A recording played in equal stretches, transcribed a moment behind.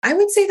I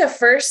would say the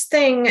first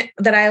thing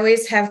that I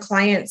always have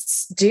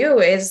clients do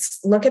is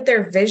look at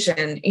their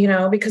vision,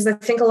 because I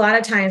think a lot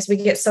of times we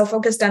get so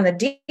focused on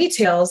the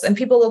details and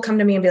people will come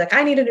to me and be like,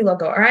 I need a new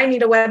logo or I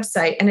need a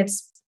website.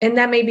 And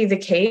that may be the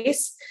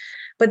case,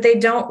 but they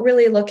don't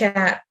really look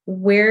at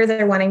where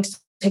they're wanting to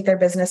take their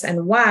business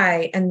and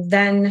why, and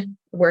then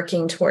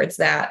working towards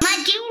that.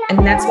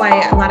 And that's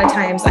why a lot of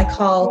times I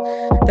call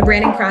the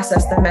branding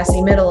process the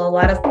messy middle. A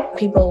lot of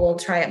people will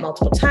try it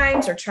multiple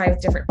times or try with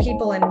different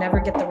people and never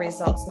get the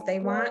results that they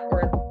want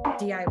or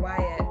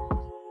DIY it.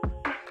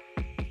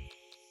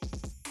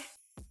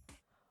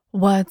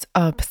 What's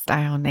up,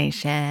 Style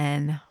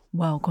Nation?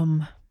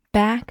 Welcome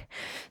back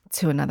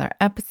to another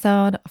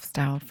episode of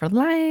Style for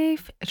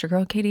Life. It's your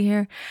girl, Katie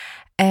here.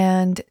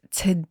 And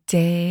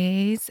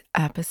today's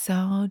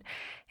episode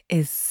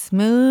is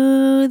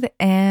smooth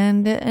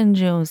and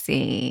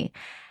juicy.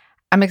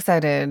 I'm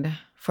excited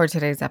for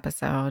today's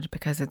episode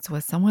because it's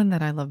with someone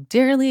that I love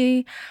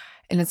dearly,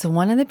 and it's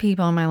one of the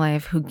people in my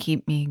life who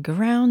keep me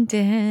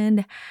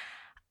grounded.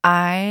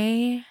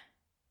 I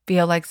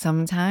feel like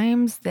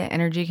sometimes the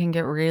energy can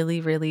get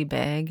really, really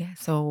big.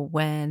 So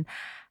when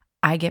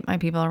I get my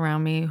people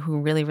around me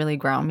who really, really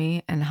ground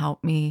me and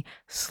help me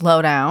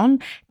slow down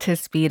to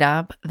speed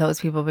up, those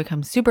people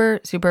become super,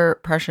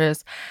 super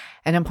precious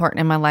and important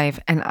in my life.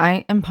 And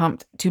I am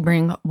pumped to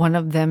bring one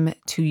of them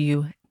to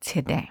you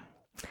today.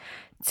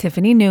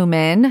 Tiffany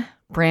Neuman,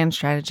 brand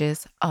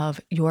strategist of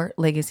your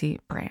legacy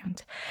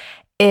brand.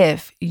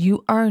 If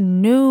you are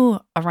new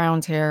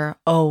around here,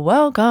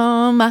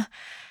 welcome.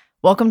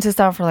 Welcome to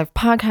Style for Life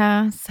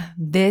podcast.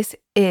 This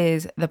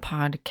is the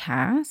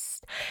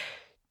podcast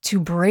to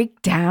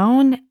break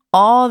down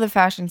all the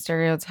fashion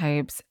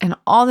stereotypes and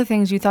all the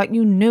things you thought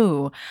you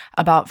knew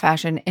about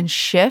fashion and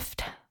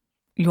shift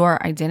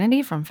your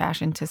identity from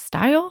fashion to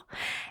style,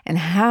 and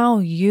how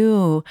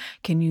you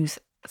can use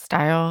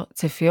style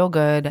to feel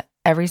good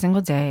every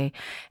single day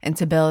and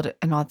to build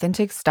an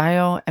authentic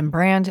style and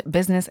brand,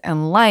 business,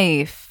 and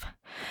life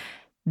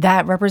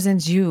that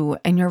represents you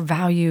and your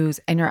values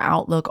and your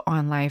outlook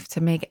on life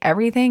to make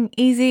everything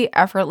easy,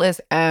 effortless,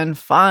 and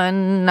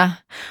fun.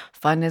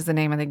 Fun is the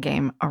name of the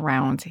game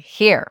around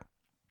here.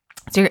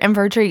 So you're in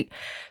for a treat.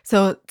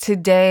 So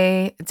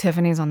today,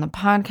 Tiffany's on the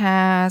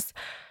podcast.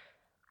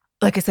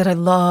 Like I said, I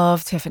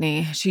love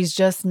Tiffany. She's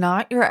just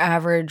not your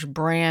average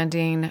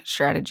branding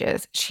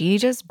strategist. She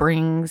just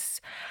brings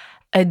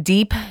a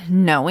deep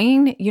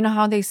knowing. You know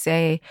how they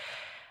say,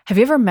 have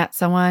you ever met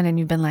someone and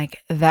you've been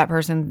like,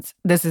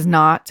 this is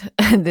not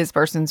this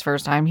person's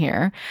first time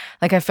here?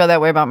 Like, I feel that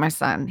way about my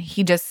son.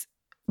 He just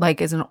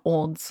is an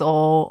old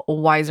soul,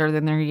 wiser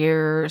than their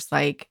years.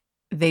 Like,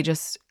 they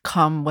just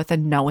come with a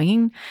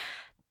knowing.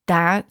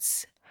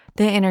 That's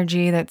the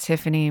energy that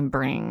Tiffany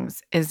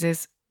brings, is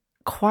this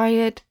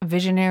quiet,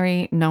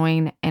 visionary,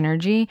 knowing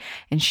energy.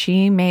 And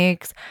she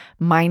makes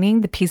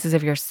mining the pieces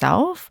of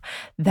yourself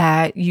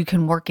that you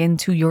can work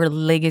into your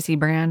legacy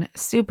brand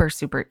super,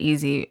 super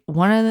easy.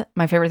 One of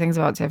my favorite things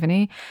about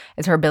Tiffany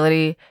is her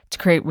ability to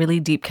create really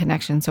deep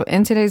connections. So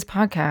in today's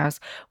podcast,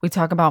 we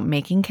talk about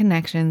making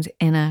connections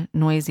in a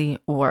noisy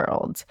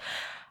world.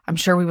 I'm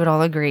sure we would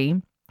all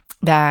agree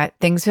that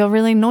things feel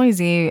really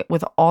noisy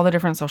with all the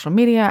different social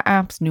media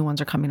apps. New ones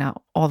are coming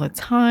out all the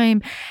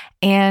time.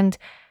 And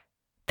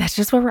that's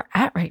just where we're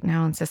at right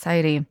now in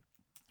society.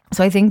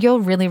 So I think you'll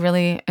really,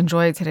 really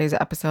enjoy today's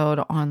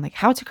episode on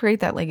how to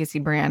create that legacy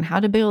brand, how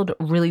to build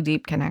really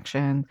deep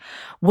connection,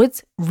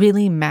 what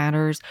really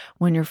matters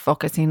when you're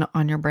focusing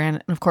on your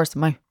brand. And of course,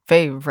 my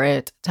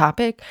favorite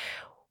topic,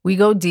 we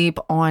go deep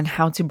on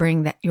how to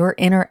bring your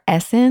inner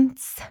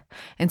essence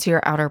into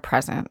your outer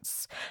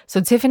presence. So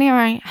Tiffany and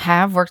I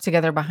have worked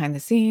together behind the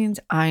scenes.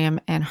 I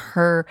am in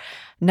her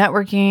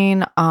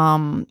networking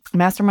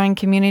mastermind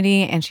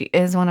community, and she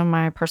is one of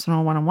my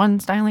personal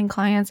one-on-one styling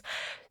clients.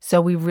 So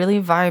we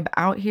really vibe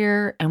out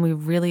here, and we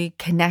really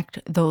connect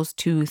those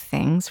two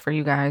things for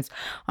you guys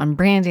on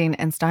branding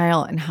and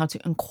style and how to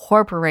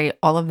incorporate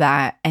all of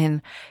that.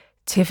 And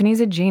Tiffany's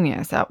a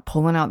genius at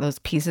pulling out those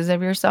pieces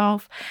of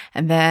yourself,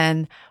 and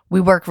then we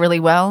work really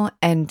well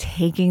and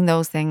taking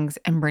those things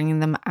and bringing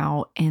them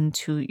out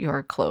into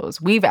your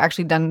clothes. We've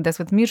actually done this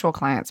with mutual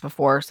clients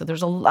before, so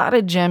there's a lot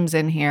of gems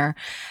in here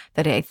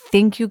that I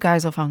think you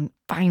guys will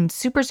find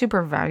super,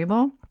 super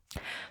valuable.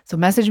 So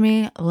message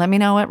me, let me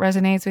know what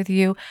resonates with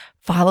you.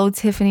 Follow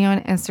Tiffany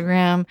on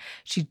Instagram.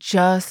 She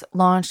just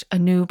launched a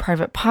new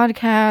private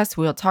podcast.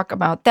 We'll talk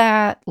about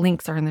that.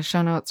 Links are in the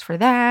show notes for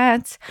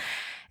that.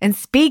 And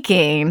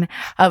speaking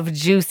of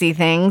juicy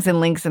things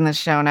and links in the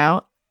show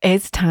note,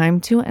 it's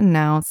time to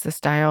announce the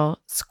Style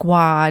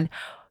Squad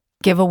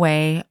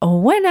giveaway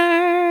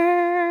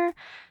winner.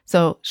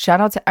 So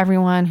shout out to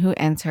everyone who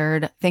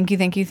entered. Thank you,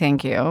 thank you,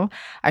 thank you.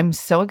 I'm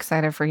so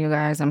excited for you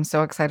guys. I'm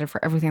so excited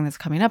for everything that's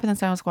coming up in the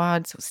Style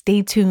Squad. So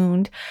stay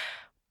tuned.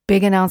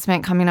 Big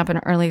announcement coming up in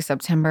early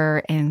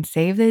September, and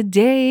save the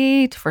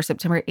date for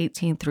September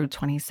 18th through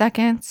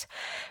 22nd.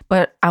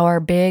 But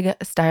our big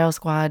Style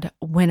Squad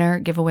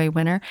giveaway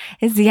winner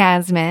is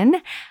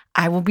Yasmin.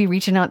 I will be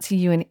reaching out to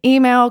you in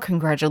email.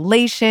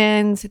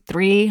 Congratulations,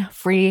 3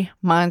 free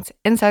months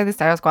inside the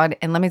Style Squad.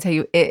 And let me tell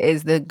you, it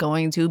is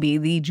going to be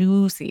the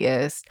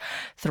juiciest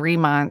 3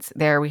 months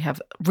there. We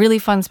have really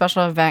fun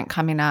special event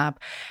coming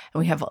up, and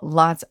we have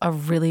lots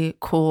of really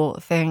cool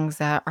things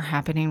that are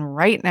happening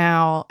right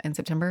now in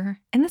September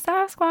in the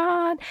Style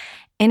Squad.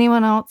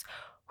 Anyone else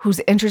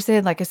who's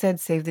interested, like I said,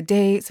 save the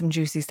date. Some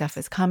juicy stuff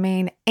is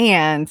coming.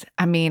 And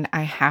I mean,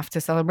 I have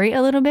to celebrate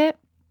a little bit.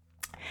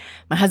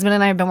 My husband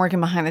and I have been working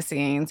behind the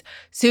scenes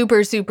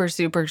super, super,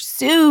 super,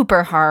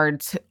 super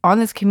hard on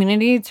this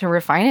community to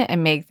refine it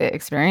and make the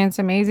experience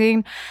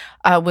amazing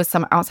with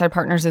some outside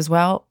partners as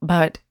well.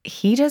 But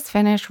he just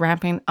finished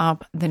wrapping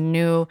up the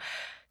new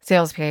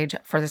sales page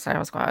for the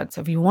Style Squad.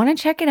 So if you want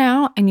to check it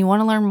out and you want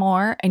to learn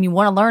more and you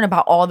want to learn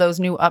about all those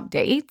new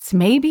updates,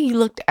 maybe you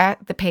looked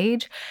at the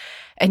page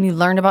and you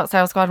learned about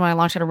Style Squad when I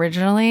launched it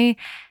originally,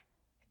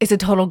 it's a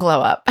total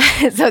glow up.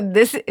 So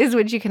this is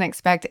what you can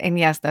expect. And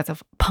yes, that's a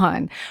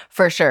pun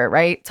for sure,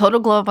 right? Total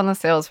glow up on the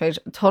sales page,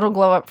 total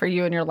glow up for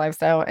you and your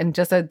lifestyle, and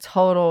just a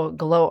total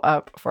glow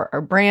up for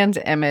our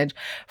brand image,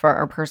 for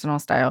our personal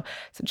style.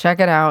 So check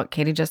it out,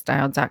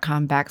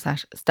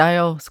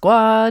 katiejuststyled.com/style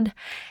squad.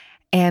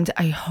 And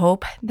I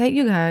hope that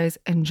you guys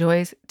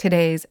enjoy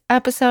today's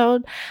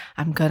episode.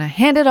 I'm going to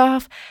hand it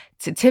off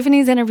to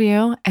Tiffany's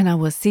interview, and I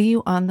will see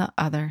you on the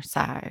other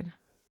side.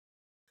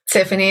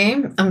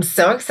 Tiffany, I'm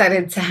so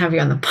excited to have you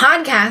on the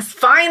podcast.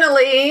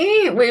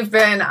 Finally, we've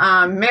been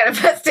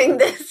manifesting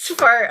this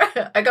for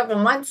a couple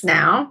months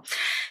now.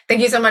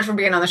 Thank you so much for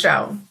being on the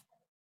show.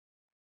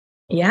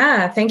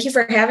 Yeah, thank you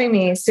for having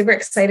me. Super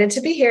excited to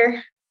be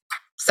here.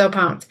 So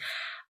pumped.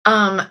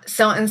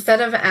 So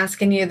instead of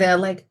asking you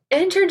the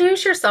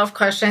introduce yourself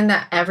question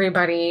that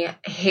everybody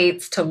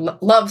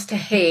loves to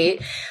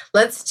hate,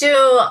 let's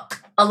do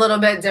a little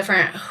bit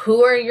different.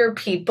 Who are your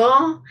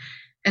people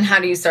and how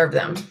do you serve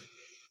them?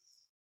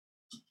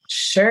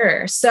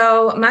 Sure.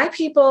 So my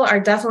people are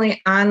definitely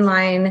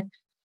online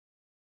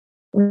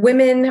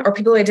women or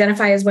people who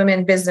identify as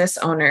women business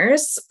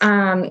owners.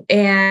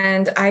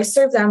 And I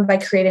serve them by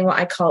creating what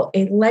I call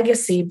a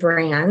legacy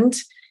brand.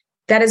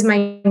 That is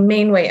my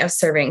main way of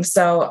serving.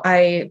 So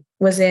I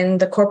was in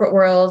the corporate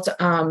world,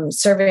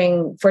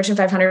 serving Fortune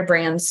 500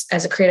 brands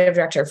as a creative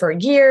director for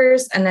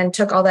years, and then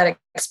took all that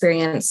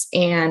experience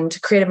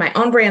and created my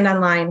own brand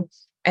online,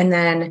 and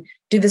then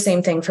do the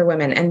same thing for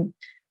women. And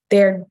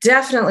they're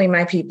definitely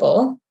my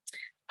people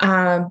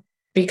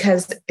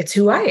because it's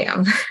who I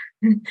am.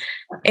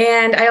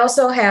 And I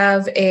also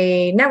have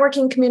a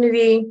networking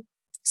community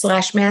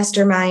 /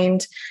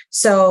 mastermind.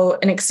 So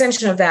an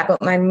extension of that,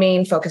 but my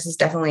main focus is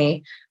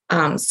definitely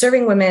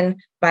serving women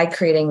by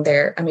creating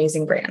their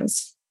amazing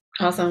brands.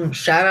 Awesome.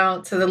 Shout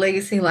out to the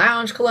Legacy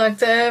Lounge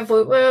Collective.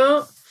 Woo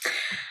woo.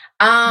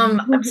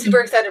 I'm super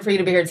excited for you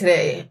to be here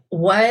today.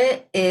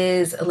 What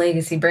is a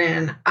legacy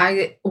brand?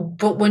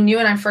 But when you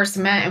and I first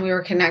met and we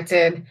were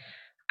connected,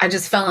 I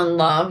just fell in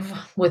love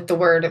with the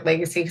word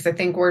legacy because I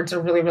think words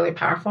are really, really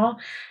powerful.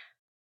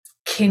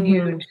 Can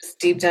you just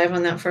deep dive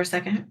on that for a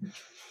second?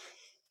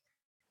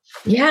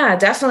 Yeah,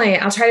 definitely.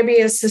 I'll try to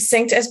be as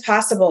succinct as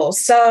possible.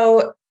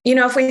 So,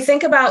 if we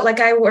think about,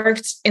 I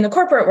worked in the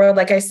corporate world,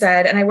 like I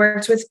said, and I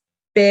worked with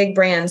big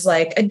brands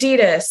like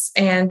Adidas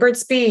and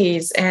Burt's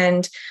Bees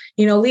and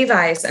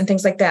Levi's and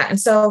things like that. And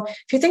so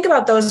if you think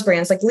about those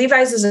brands, like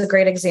Levi's is a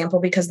great example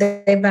because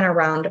they've been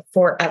around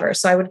forever.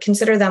 So I would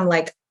consider them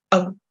like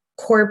a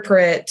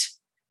corporate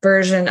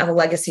version of a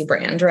legacy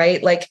brand,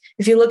 right? Like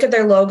if you look at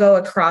their logo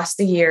across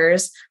the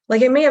years,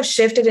 it may have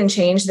shifted and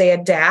changed. They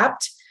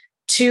adapt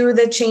to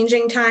the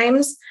changing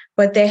times,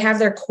 but they have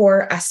their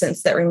core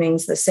essence that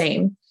remains the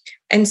same.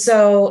 And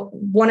so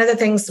one of the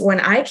things when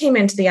I came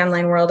into the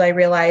online world, I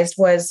realized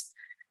was,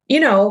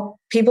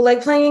 people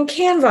like playing in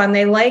Canva and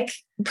they like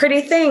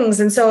pretty things.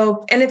 And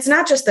it's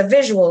not just the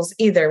visuals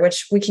either,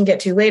 which we can get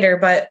to later,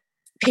 but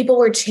people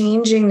were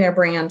changing their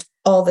brand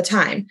all the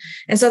time.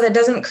 And so that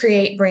doesn't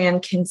create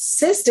brand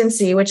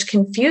consistency, which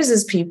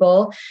confuses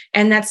people.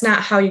 And that's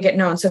not how you get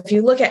known. So if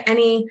you look at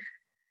any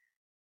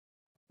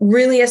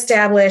really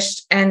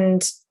established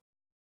and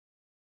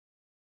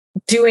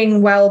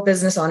doing well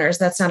business owners,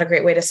 that's not a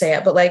great way to say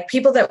it, but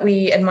people that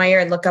we admire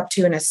and look up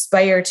to and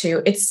aspire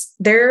to,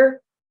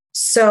 they're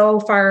so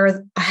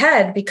far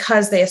ahead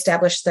because they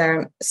established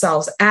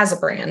themselves as a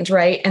brand,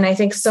 right? And I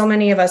think so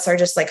many of us are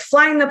just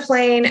flying the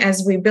plane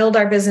as we build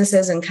our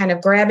businesses and kind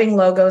of grabbing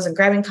logos and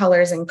grabbing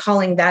colors and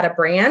calling that a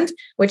brand,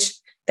 which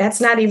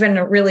that's not even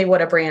really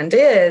what a brand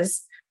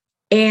is.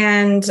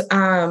 And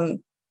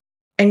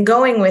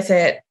going with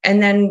it.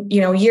 And then,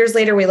 years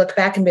later, we look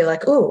back and be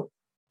like, ooh,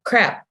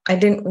 crap, I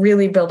didn't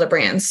really build a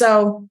brand.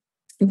 So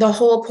the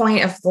whole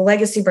point of the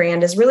legacy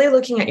brand is really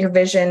looking at your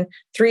vision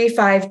 3,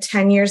 5,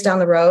 10 years down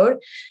the road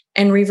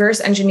and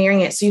reverse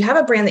engineering it. So you have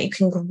a brand that you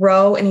can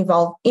grow and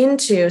evolve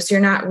into. So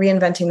you're not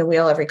reinventing the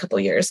wheel every couple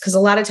of years. Because a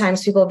lot of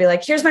times people will be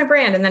like, here's my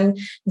brand. And then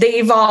they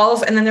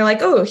evolve. And then they're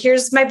like, oh,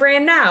 here's my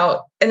brand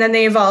now. And then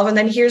they evolve. And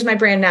then here's my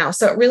brand now.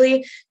 So it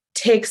really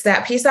takes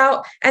that piece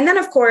out. And then,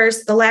 of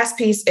course, the last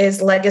piece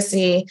is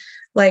legacy.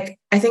 Like,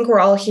 I think we're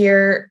all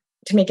here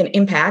to make an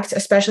impact,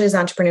 especially as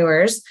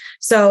entrepreneurs.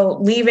 So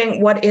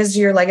leaving, what is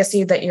your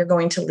legacy that you're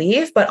going to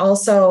leave? But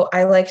also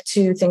I like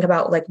to think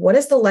about like, what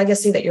is the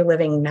legacy that you're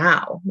living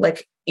now?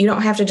 Like, you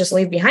don't have to just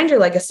leave behind your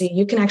legacy.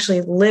 You can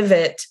actually live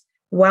it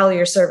while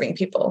you're serving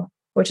people,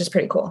 which is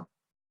pretty cool.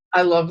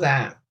 I love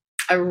that.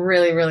 I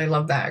really, really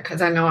love that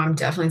because I know I'm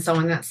definitely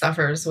someone that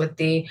suffers with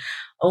the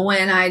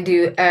when I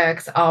do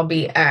X, I'll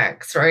be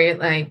X, right?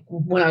 Like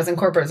when I was in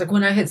corporate, it's like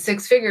when I hit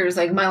six figures,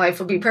 like my life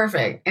will be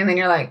perfect. And then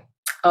you're like,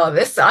 oh,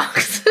 this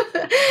sucks.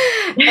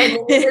 And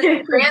then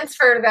you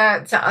transfer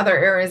that to other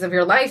areas of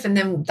your life. And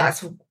then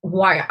that's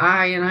why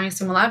I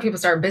assume a lot of people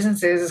start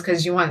businesses is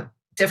because you want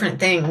different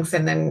things.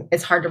 And then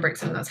it's hard to break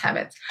some of those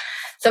habits.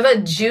 So I have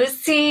a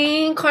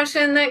juicy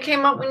question that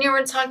came up when you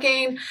were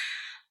talking.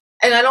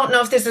 And I don't know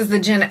if this is the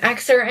Gen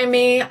Xer in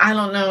me. I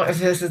don't know if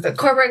this is the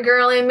corporate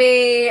girl in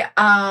me.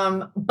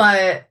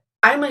 But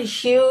I'm a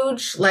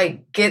huge,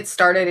 like, get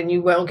started and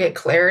you will get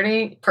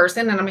clarity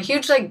person. And I'm a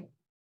huge, like,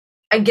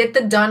 I get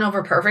the done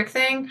over perfect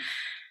thing.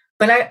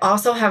 But I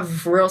also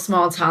have real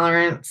small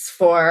tolerance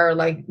for,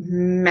 like,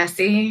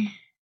 messy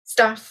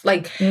stuff.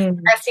 Like,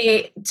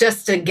 messy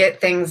just to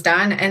get things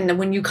done. And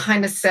when you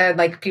kind of said,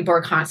 like, people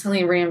are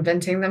constantly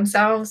reinventing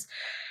themselves,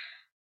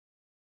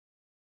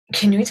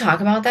 can we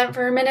talk about that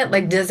for a minute?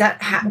 Like, does that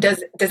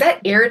does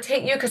that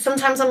irritate you? Because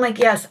sometimes I'm like,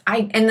 yes,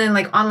 and then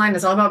like online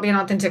is all about being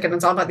authentic and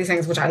it's all about these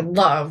things, which I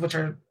love, which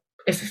are,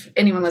 if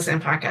anyone listening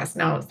to podcasts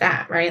knows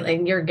that, right?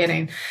 Like you're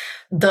getting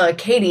the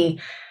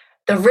Katie,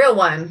 the real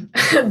one.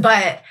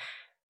 But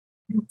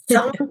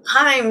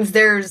sometimes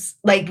there's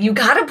like, you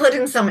got to put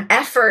in some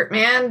effort,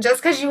 man.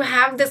 Just because you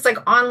have this like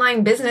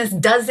online business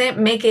doesn't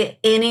make it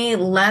any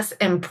less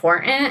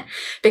important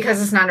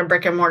because it's not a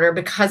brick and mortar,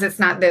 because it's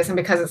not this and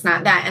because it's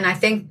not that. And I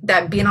think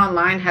that being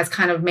online has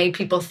kind of made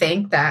people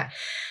think that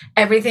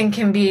everything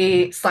can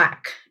be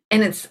Slack,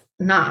 and it's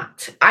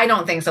not. I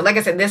don't think so. Like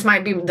I said, this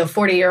might be the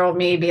 40-year-old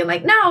me being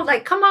like, no,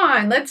 like, come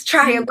on, let's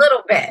try a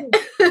little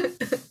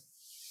bit.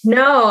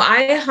 No,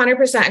 I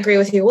 100% agree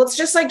with you. Well, it's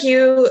just like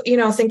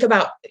think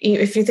about,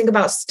 if you think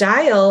about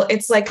style,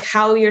 it's like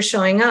how you're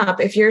showing up.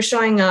 If you're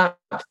showing up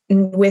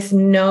with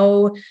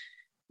no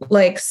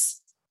like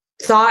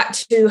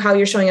thought to how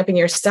you're showing up in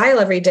your style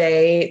every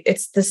day,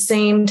 it's the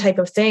same type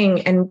of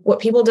thing. And what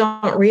people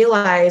don't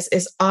realize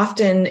is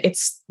often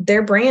it's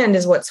their brand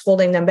is what's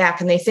holding them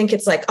back. And they think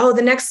it's like, oh,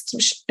 the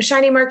next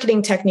shiny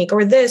marketing technique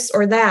or this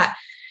or that.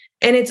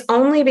 And it's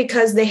only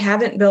because they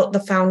haven't built the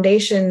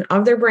foundation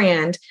of their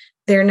brand.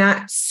 They're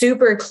not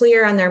super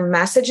clear on their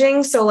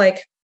messaging. So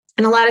like,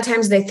 and a lot of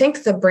times they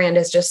think the brand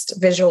is just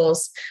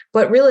visuals,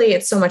 but really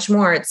it's so much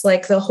more. It's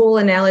like the whole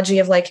analogy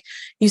of like,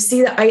 you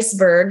see the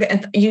iceberg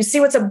and you see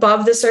what's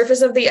above the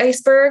surface of the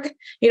iceberg.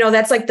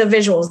 That's like the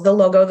visuals, the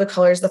logo, the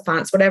colors, the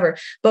fonts, whatever.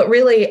 But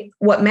really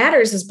what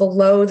matters is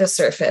below the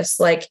surface,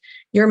 like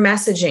your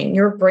messaging,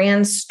 your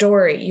brand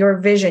story, your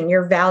vision,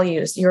 your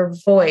values, your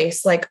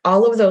voice, like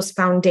all of those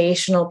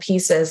foundational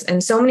pieces.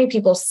 And so many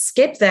people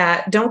skip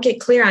that, don't get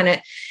clear on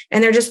it.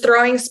 And they're just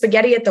throwing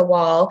spaghetti at the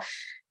wall,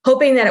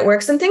 hoping that it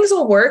works, and things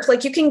will work.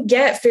 Like you can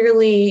get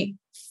fairly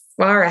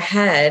far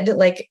ahead.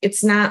 Like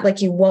it's not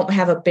like you won't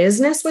have a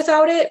business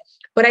without it,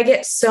 but I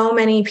get so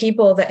many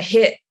people that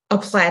hit a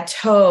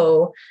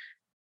plateau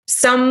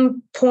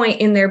some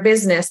point in their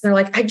business. And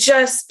they're like, I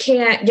just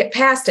can't get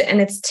past it. And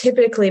it's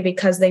typically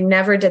because they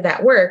never did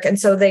that work. And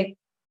so they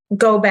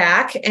go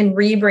back and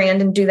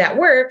rebrand and do that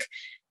work.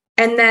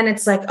 And then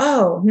it's like,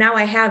 oh, now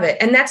I have it.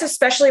 And that's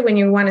especially when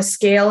you want to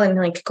scale and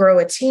like grow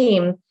a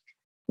team.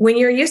 When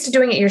you're used to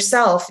doing it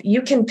yourself,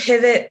 you can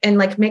pivot and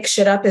like make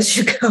shit up as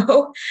you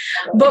go.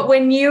 But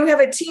when you have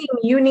a team,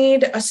 you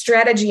need a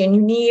strategy and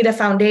you need a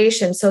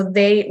foundation. So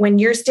when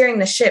you're steering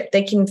the ship,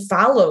 they can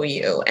follow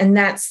you. And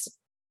that's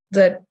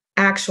the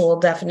actual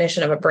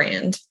definition of a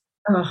brand,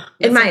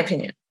 in my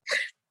opinion.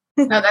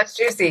 No, that's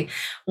juicy.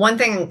 One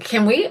thing,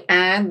 can we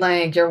add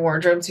like your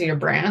wardrobe to your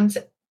brand?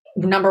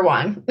 Number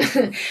one.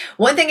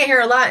 One thing I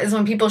hear a lot is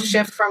when people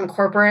shift from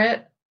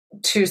corporate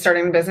to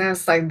starting a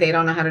business, like they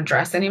don't know how to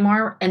dress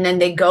anymore. And then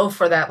they go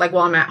for that, like,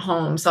 well, I'm at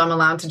home, so I'm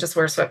allowed to just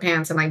wear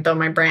sweatpants and like build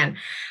my brand.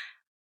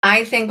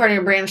 I think part of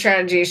your brand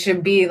strategy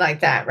should be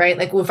like that, right?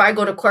 Like if I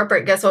go to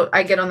corporate, guess what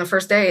I get on the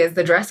first day is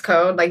the dress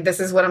code. Like this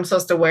is what I'm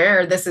supposed to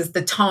wear. This is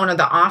the tone of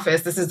the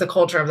office. This is the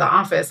culture of the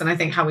office. And I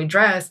think how we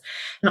dress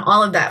and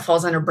all of that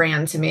falls under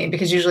brand to me,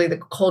 because usually the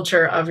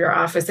culture of your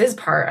office is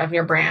part of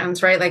your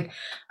brands, right? Like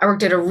I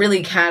worked at a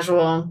really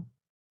casual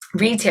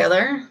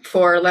retailer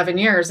for 11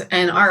 years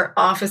and our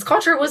office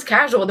culture was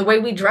casual. The way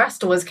we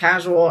dressed was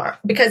casual,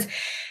 because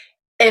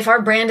if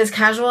our brand is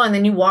casual and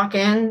then you walk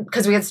in,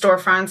 because we had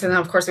storefronts and then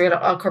of course we had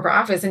a corporate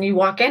office, and you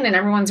walk in and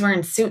everyone's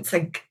wearing suits,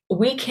 like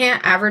we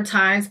can't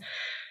advertise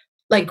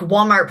like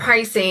Walmart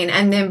pricing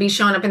and then be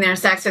showing up in their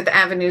Saks Fifth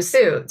Avenue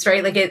suits,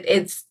 right? Like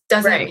it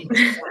doesn't make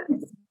sense.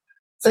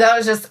 So that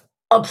was just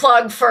a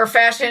plug for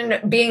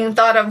fashion being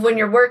thought of when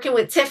you're working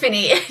with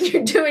Tiffany and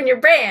you're doing your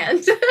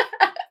brand.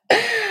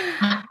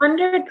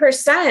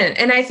 100%.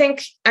 And I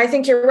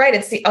think you're right.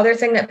 It's the other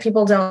thing that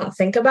people don't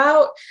think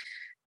about.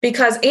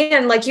 because,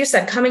 and like you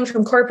said, coming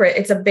from corporate,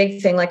 it's a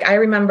big thing. Like I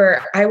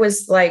remember I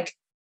was like,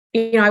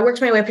 I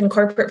worked my way up in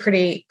corporate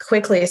pretty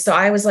quickly. So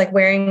I was like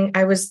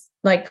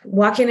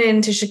walking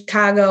into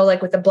Chicago,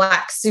 like with a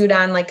black suit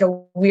on, like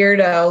a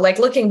weirdo. Like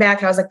looking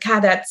back, I was like,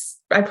 God,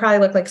 I probably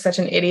look like such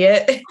an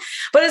idiot.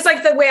 But it's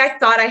like the way I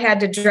thought I had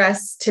to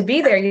dress to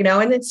be there,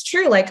 and it's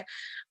true. Like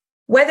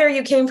whether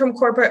you came from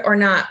corporate or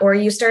not, or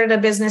you started a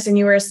business and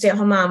you were a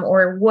stay-at-home mom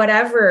or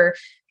whatever,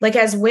 like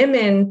as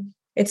women,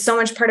 it's so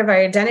much part of our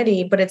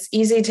identity, but it's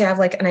easy to have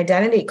like an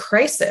identity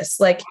crisis.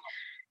 Like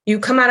you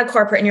come out of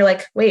corporate and you're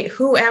like, wait,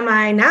 who am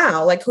I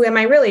now? Like, who am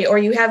I really? Or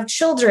you have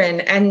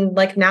children and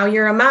like now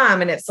you're a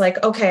mom and it's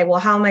like, okay, well,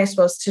 how am I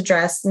supposed to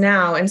dress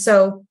now? And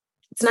so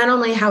it's not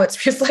only how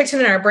it's reflected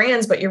in our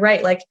brands, but you're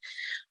right, like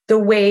the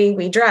way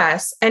we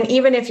dress. And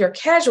even if you're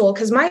casual,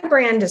 because my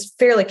brand is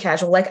fairly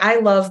casual, like I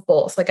love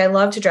both. Like I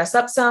love to dress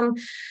up some,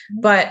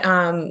 but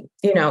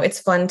it's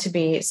fun to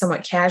be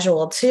somewhat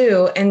casual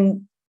too.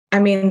 And I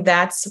mean,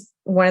 that's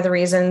one of the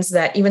reasons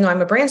that even though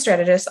I'm a brand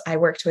strategist, I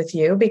worked with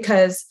you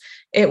because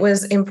it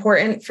was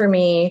important for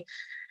me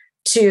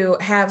to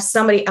have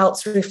somebody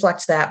else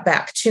reflect that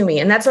back to me.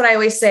 And that's what I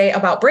always say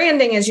about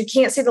branding is you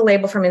can't see the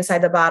label from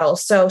inside the bottle.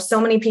 So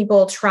many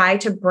people try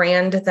to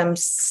brand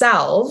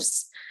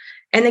themselves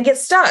and they get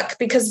stuck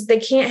because they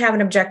can't have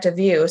an objective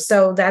view.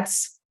 So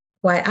that's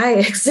why I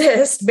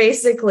exist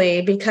basically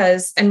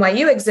and why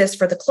you exist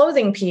for the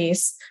clothing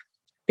piece,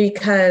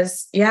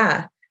 because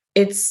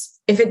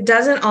if it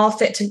doesn't all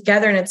fit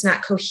together and it's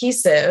not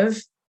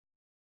cohesive,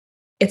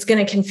 it's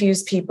going to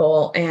confuse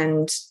people.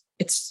 And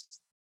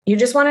you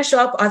just want to show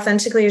up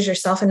authentically as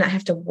yourself and not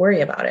have to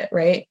worry about it.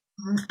 Right.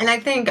 And I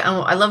think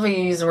I love when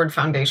you use the word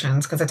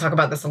foundations, because I talk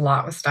about this a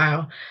lot with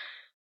style,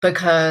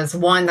 because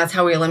one, that's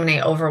how we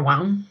eliminate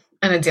overwhelm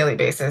on a daily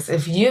basis.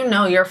 If you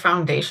know your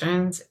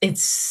foundations,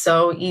 it's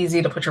so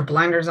easy to put your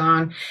blinders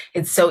on.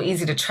 It's so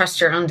easy to trust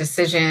your own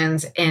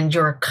decisions and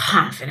your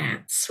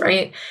confidence,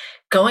 right?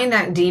 Going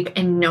that deep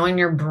and knowing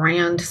your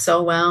brand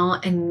so well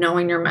and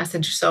knowing your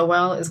message so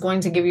well is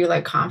going to give you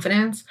like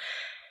confidence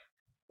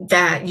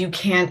that you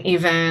can't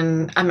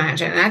even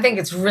imagine. And I think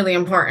it's really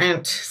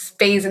important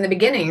phase in the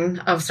beginning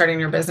of starting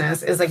your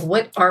business is like,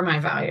 what are my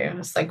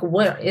values? Like,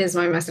 what is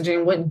my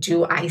messaging? What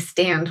do I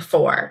stand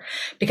for?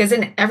 Because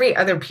then every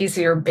other piece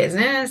of your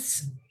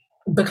business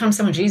becomes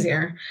so much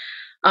easier.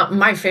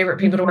 My favorite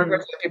people to work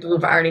with are people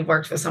who've already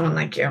worked with someone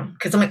like you.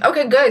 Because I'm like,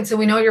 okay, good. So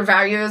we know your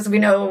values. We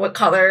know what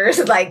colors,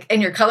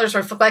 and your colors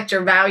reflect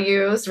your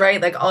values,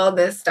 right? Like all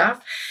this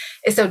stuff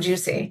is so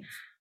juicy.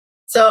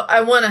 So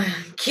I want to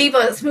keep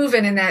us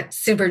moving in that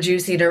super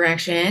juicy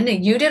direction.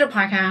 You did a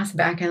podcast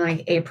back in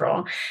like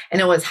April,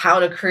 and it was how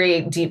to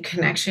create deep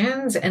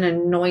connections in a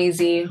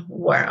noisy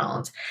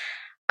world.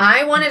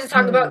 I wanted to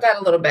talk about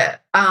that a little bit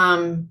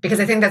because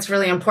I think that's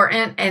really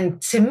important. And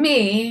to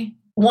me,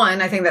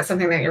 one, I think that's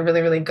something that you're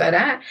really, really good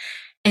at.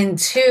 And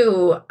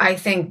two, I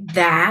think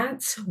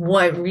that's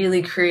what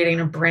really creating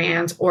a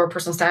brand or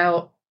personal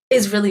style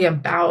is really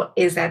about,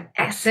 is that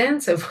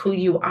essence of who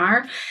you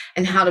are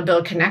and how to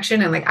build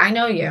connection. And like, I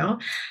know you,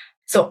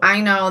 so I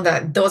know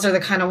that those are the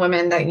kind of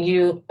women that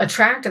you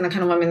attract and the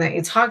kind of women that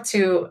you talk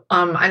to.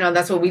 I know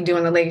that's what we do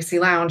in the Legacy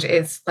Lounge.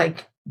 It's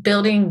like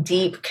building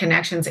deep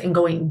connections and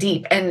going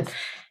deep. And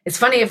it's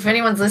funny, if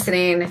anyone's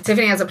listening,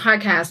 Tiffany has a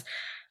podcast,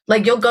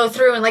 like you'll go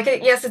through and like,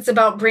 yes, it's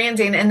about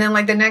branding. And then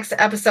like the next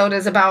episode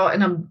is about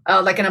an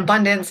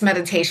abundance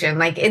meditation.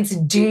 Like it's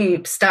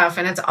deep stuff.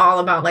 And it's all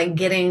about like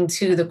getting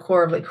to the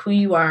core of like who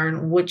you are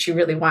and what you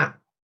really want.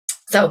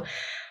 So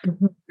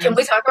can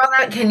we talk about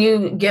that? Can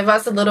you give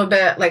us a little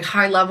bit like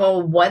high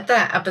level, what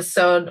that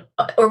episode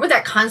or what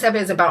that concept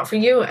is about for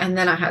you? And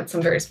then I had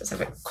some very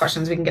specific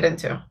questions we can get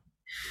into.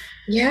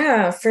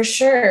 Yeah, for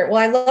sure. Well,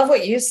 I love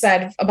what you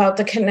said about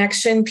the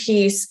connection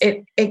piece.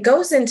 It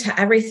goes into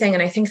everything.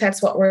 And I think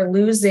that's what we're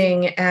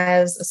losing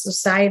as a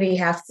society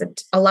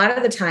a lot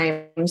of the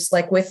times,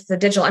 like with the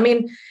digital. I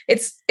mean,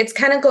 it's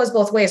kind of goes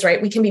both ways,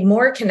 right? We can be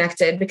more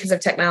connected because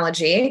of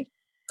technology,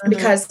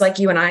 because like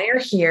you and I are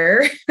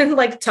here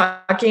like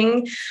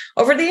talking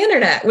over the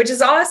internet, which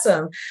is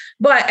awesome.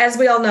 But as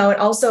we all know, it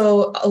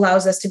also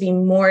allows us to be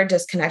more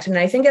disconnected. And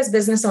I think as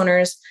business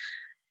owners,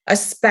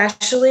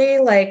 especially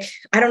like,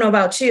 I don't know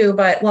about you,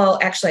 but well,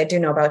 actually I do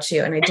know about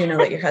you. And I do know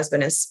that your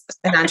husband is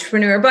an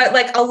entrepreneur, but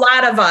like a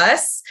lot of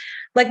us,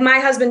 like my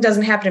husband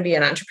doesn't happen to be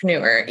an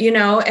entrepreneur,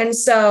 And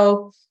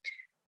so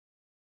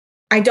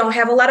I don't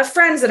have a lot of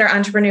friends that are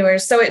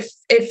entrepreneurs. So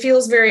it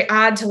feels very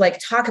odd to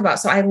like talk about.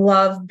 So I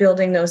love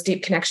building those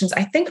deep connections.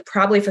 I think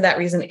probably for that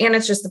reason. And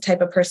it's just the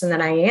type of person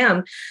that I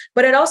am,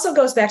 but it also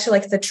goes back to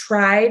like the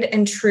tried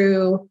and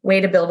true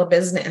way to build a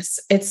business.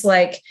 It's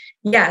like,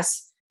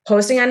 yes,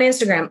 posting on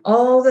Instagram,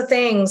 all the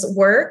things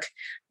work,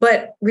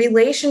 but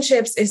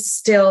relationships is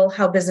still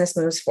how business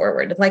moves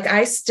forward. Like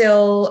I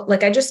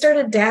just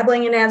started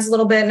dabbling in ads a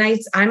little bit, and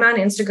I'm on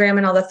Instagram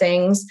and all the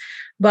things,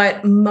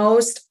 but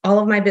all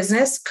of my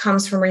business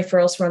comes from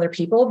referrals from other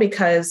people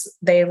because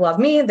they love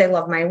me, they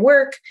love my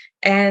work,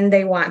 and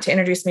they want to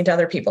introduce me to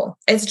other people.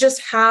 It's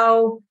just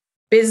how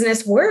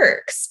business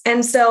works.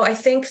 And so I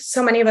think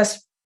so many of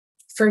us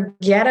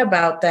forget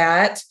about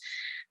that.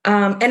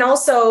 And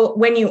also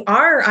when you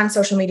are on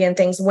social media and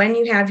things, when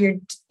you have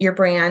your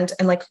brand,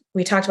 and like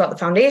we talked about the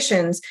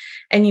foundations,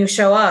 and you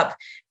show up,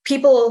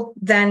 people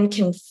then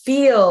can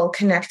feel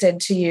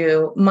connected to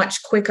you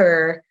much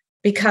quicker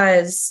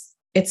because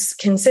it's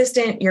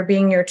consistent. You're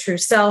being your true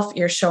self.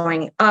 You're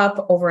showing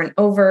up over and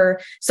over.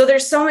 So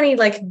there's so many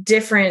like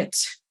different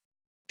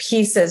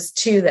pieces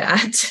to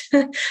that.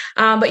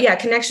 But yeah,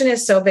 connection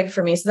is so big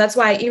for me. So that's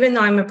why, even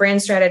though I'm a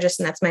brand strategist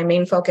and that's my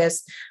main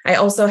focus, I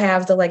also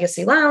have the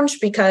Legacy Lounge,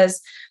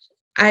 because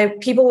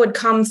people would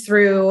come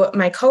through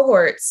my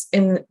cohorts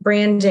in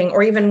branding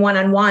or even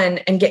one-on-one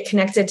and get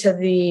connected to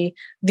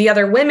the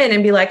other women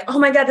and be like, oh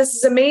my God, this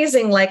is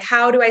amazing. Like,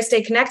 how do I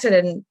stay connected?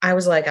 And I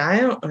was like, I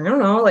don't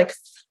know, like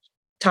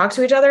talk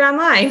to each other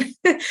online.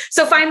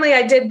 So finally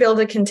I did build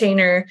a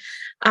container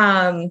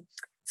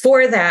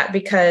for that,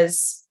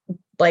 because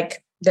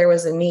like there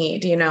was a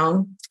need,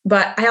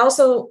 but I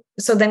also,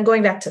 so then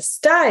going back to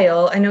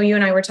style, I know you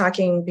and I were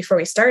talking before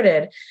we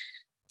started,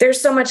 there's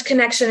so much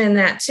connection in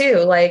that too.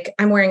 Like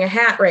I'm wearing a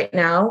hat right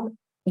now.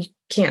 You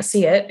can't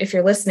see it if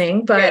you're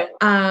listening, but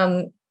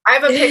I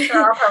have a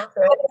picture of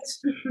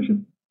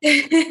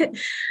it.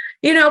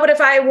 But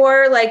if I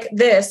wore like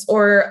this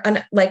or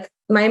like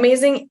my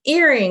amazing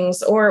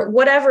earrings or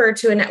whatever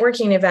to a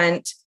networking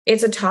event,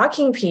 it's a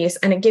talking piece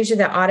and it gives you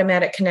that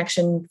automatic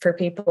connection for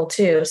people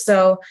too.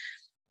 So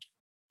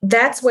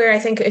that's where I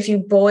think if you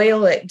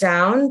boil it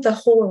down, the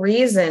whole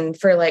reason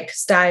for like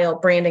style,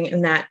 branding,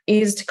 and that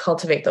is to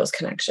cultivate those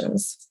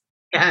connections.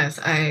 Yes,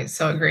 I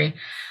so agree.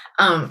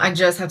 I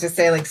just have to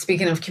say, like,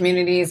 speaking of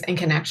communities and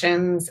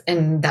connections,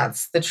 and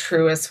that's the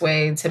truest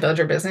way to build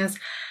your business.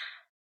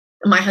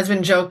 My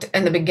husband joked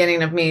in the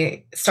beginning of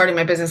me starting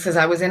my business, because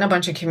I was in a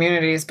bunch of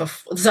communities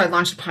before. So I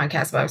launched a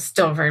podcast, but I was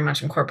still very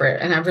much in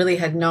corporate, and I really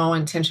had no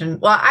intention.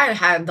 Well, I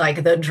had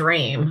like the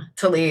dream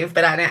to leave,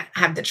 but I didn't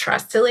have the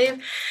trust to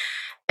leave.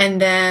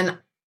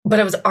 But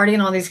I was already in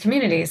all these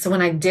communities. So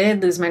when I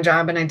did lose my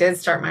job and I did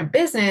start my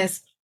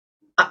business,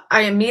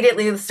 I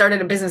immediately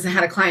started a business and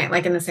had a client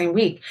like in the same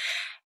week.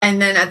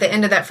 And then at the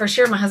end of that first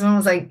year, my husband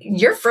was like,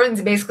 your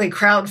friends basically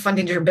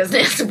crowdfunded your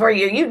business for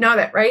you. You know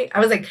that, right? I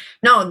was like,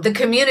 no, the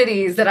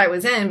communities that I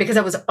was in, because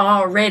I was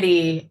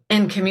already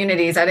in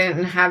communities. I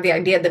didn't have the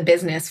idea of the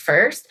business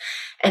first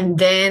and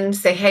then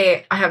say,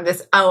 hey, I have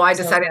this. Oh, I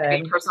decided to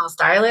be a personal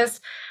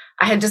stylist.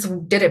 I had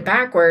just did it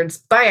backwards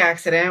by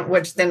accident,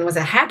 which then was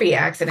a happy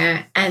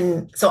accident.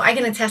 And so I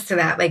can attest to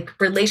that. Like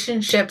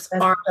relationships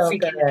are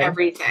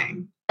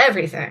freaking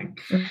everything.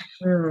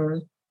 Mm-hmm.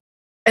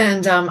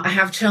 And I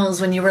have chills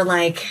when you were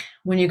like,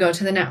 when you go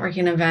to the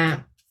networking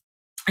event,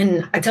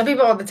 and I tell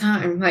people all the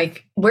time,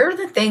 like, wear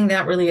the thing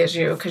that really is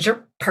you, because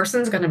your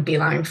person's going to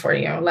beeline for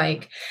you.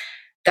 Like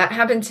that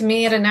happened to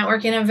me at a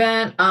networking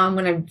event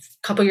a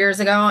couple years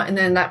ago. And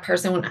then that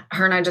person, when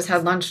her and I just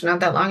had lunch not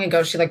that long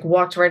ago, she like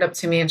walked right up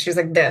to me and she was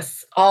like,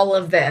 all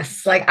of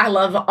this, like, I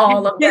love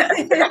all of this.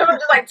 I was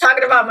just like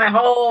talking about my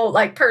whole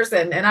like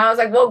person. And I was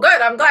like, well,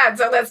 good. I'm glad.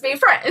 So let's be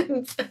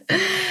friends.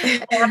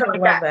 I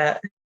love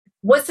that.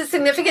 What's the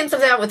significance of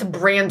that with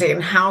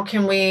branding? How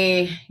can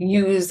we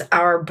use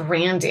our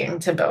branding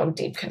to build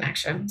deep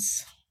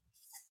connections?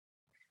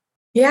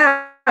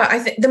 Yeah, I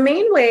think the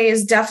main way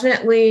is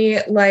definitely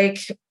like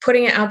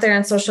putting it out there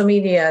on social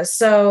media.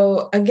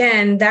 So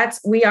again,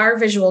 we are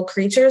visual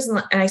creatures.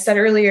 And I said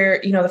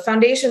earlier, the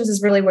foundations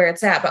is really where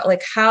it's at, but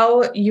like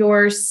how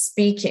you're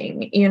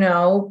speaking,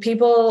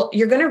 people,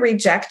 you're going to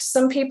reject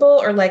some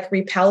people or like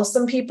repel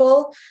some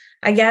people,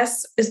 I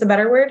guess is the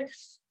better word.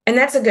 And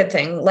that's a good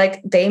thing.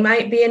 Like they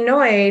might be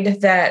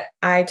annoyed that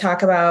I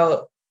talk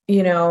about,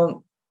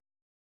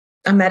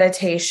 a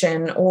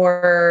meditation,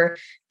 or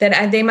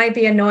that they might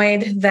be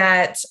annoyed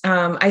that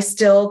I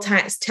still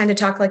tend to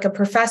talk like a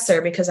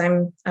professor, because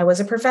I was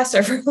a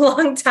professor for a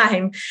long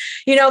time.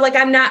 Like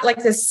I'm not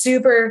like this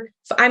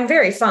I'm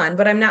very fun,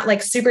 but I'm not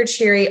like super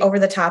cheery over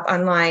the top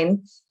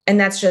online. And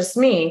that's just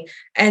me.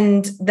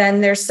 And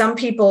then there's some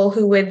people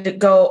who would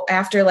go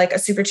after like a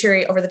super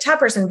cheery over the top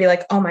person and be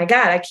like, oh my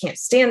God, I can't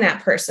stand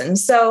that person.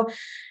 So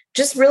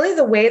just really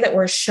the way that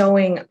we're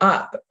showing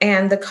up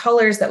and the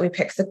colors that we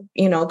pick,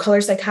 color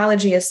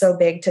psychology is so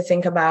big to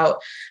think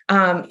about.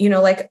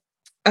 Like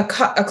a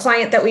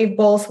client that we've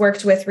both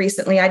worked with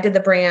recently, I did the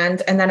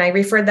brand and then I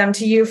referred them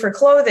to you for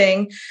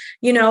clothing.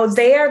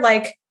 They are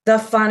like the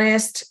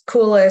funnest,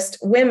 coolest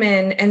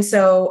women. And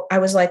so I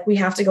was like, we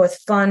have to go with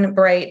fun,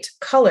 bright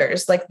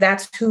colors. Like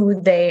that's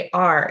who they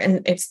are.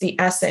 And it's the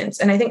essence.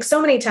 And I think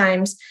so many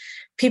times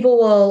people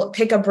will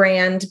pick a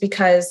brand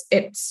because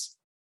it's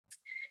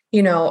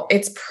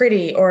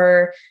pretty,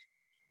 or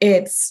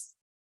it's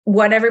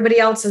what everybody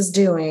else is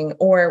doing,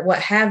 or what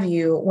have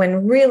you,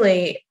 when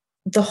really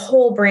the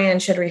whole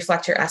brand should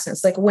reflect your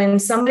essence. Like when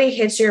somebody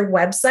hits your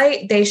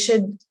website, they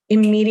should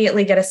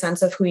immediately get a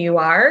sense of who you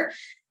are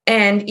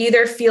and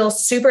either feel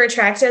super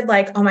attracted,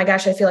 like, oh my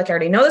gosh, I feel like I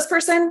already know this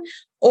person,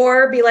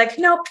 or be like,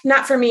 nope,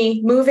 not for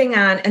me, moving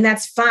on. And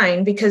that's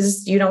fine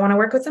because you don't want to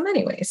work with them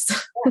anyways.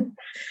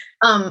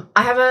 I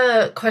have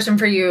a question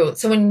for you.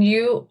 So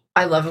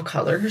I love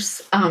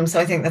colors. So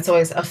I think that's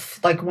always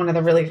like one of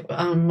the really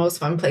most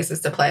fun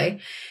places to play.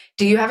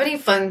 Do you have any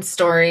fun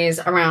stories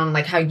around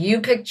like how you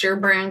picked your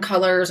brand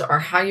colors or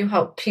how you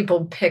help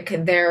people pick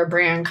their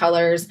brand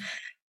colors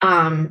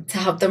to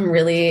help them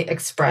really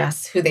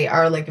express who they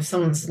are? Like if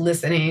someone's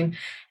listening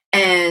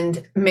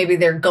and maybe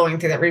they're going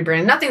through that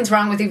rebrand, nothing's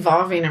wrong with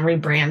evolving and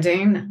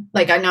rebranding.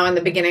 Like I know in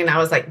the beginning I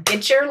was like,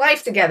 get your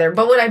life together.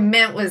 But what I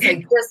meant was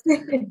like just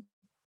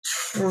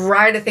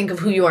try to think of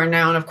who you are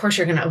now. And of course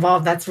you're going to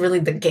evolve. That's really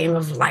the game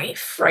of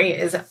life, right?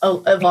 Is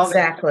evolving.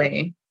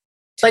 Exactly.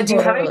 But do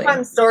you have any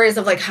fun stories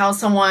of like how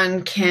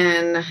someone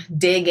can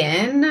dig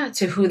in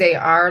to who they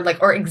are,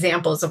 like, or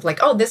examples of like,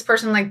 oh, this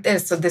person like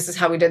this, so this is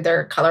how we did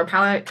their color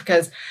palette?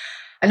 Because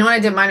I know when I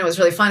did mine, it was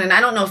really fun. And I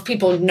don't know if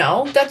people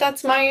know that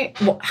that's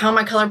how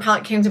my color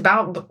palette came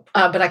about,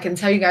 but I can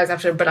tell you guys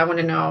after, but I want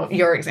to know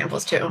your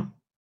examples too.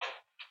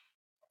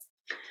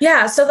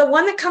 Yeah. So the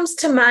one that comes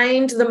to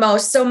mind the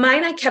most, so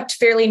mine, I kept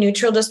fairly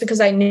neutral just because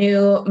I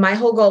knew my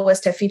whole goal was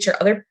to feature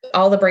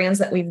all the brands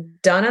that we've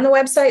done on the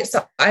website.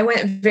 So I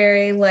went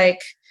very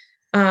like,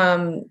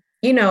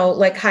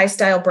 like high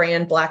style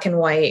brand, black and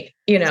white,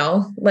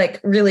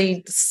 like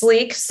really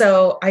sleek.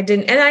 So I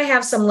didn't, and I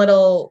have some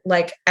little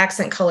like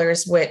accent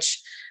colors, which,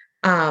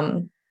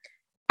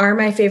 are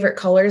my favorite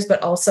colors,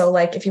 but also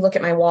like, if you look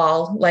at my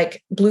wall,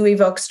 like blue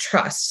evokes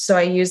trust. So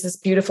I use this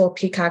beautiful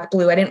peacock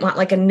blue. I didn't want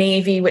like a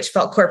navy, which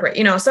felt corporate,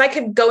 so I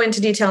could go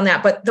into detail on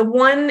that. But the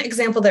one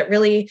example that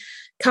really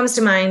comes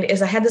to mind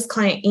is I had this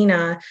client,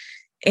 Ina,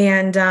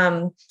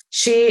 and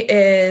she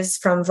is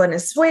from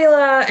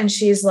Venezuela and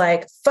she's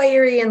like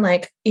fiery and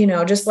like,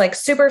 just like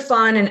super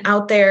fun and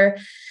out there.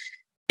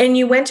 And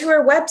you went to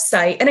her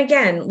website. And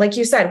again, like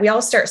you said, we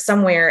all start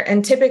somewhere.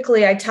 And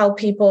typically I tell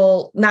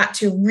people not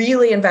to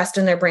really invest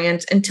in their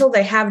brand until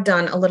they have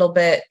done a little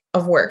bit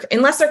of work,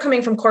 unless they're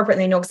coming from corporate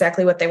and they know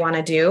exactly what they want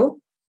to do,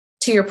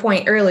 to your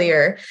point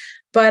earlier.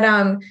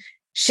 But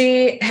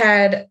she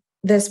had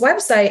this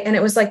website and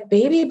it was like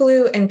baby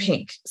blue and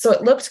pink. So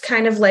it looked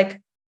kind of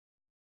like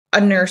a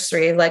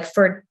nursery, like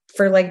for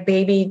like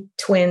baby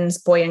twins,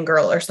 boy and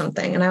girl or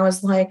something. And I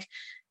was like,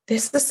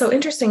 this is so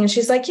interesting. And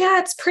she's like, yeah,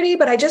 it's pretty,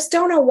 but I just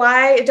don't know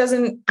why it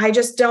doesn't, I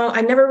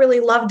never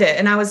really loved it.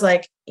 And I was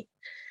like,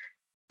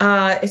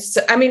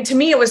 to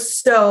me, it was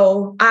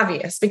so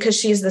obvious because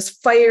she's this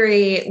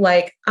fiery,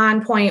 like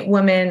on point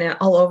woman and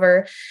all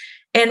over.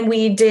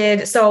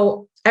 And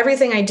so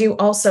everything I do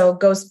also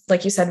goes,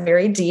 like you said,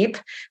 very deep.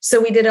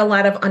 So we did a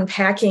lot of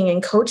unpacking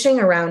and coaching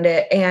around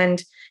it.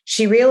 And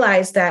she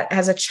realized that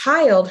as a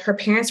child, her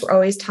parents were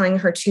always telling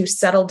her to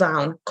settle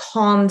down,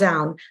 calm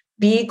down,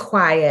 be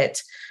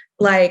quiet,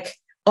 like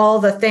all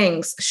the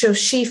things. So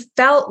she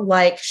felt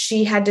like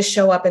she had to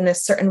show up in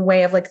this certain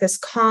way of like this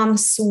calm,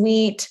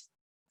 sweet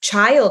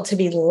child to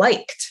be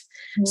liked.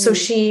 So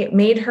she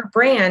made her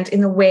brand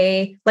in the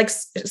way, like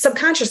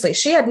subconsciously,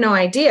 she had no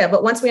idea.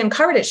 But once we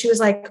uncovered it, she was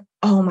like,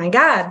 oh my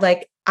God,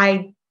 like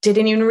I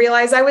didn't even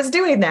realize I was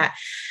doing that.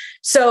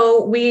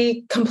 So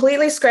we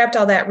completely scrapped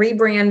all that,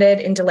 rebranded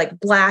into like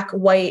black,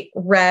 white,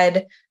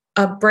 red,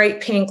 a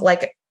bright pink,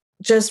 like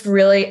just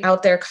really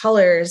out there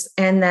colors.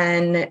 And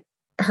then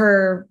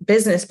her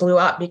business blew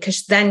up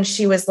because then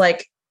she was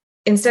like,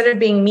 instead of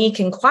being meek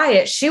and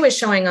quiet, she was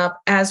showing up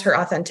as her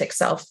authentic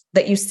self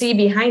that you see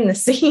behind the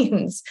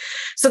scenes.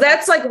 So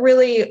that's like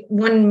really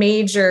one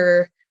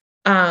major,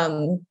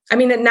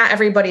 not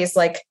everybody's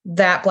like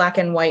that black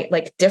and white,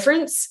 like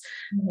difference,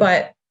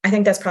 but I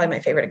think that's probably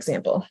my favorite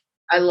example.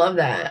 I love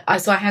that.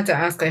 So I had to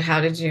ask, like,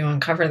 how did you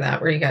uncover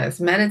that? Were you guys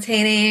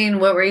meditating?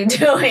 What were you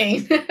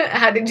doing?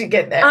 How did you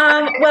get there?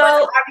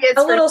 Well,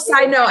 a little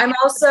side note, I'm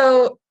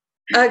also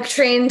a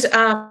trained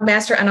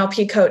master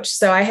NLP coach.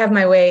 So I have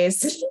my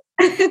ways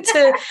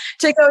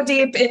to go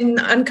deep and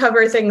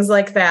uncover things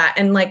like that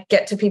and like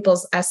get to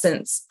people's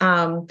essence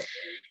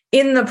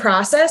in the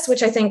process,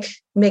 which I think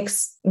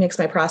makes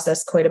my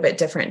process quite a bit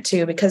different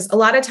too, because a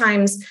lot of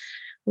times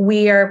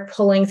we are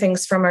pulling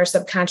things from our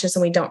subconscious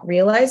and we don't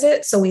realize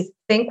it. So we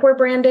think we're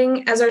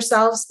branding as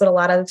ourselves, but a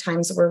lot of the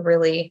times we're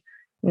really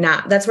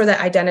not. That's where the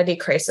identity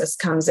crisis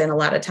comes in a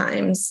lot of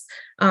times.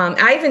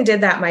 I even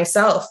did that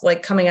myself,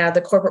 like coming out of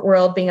the corporate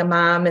world, being a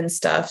mom and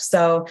stuff.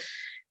 So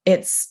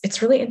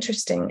it's really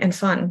interesting and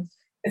fun.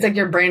 It's like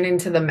you're branding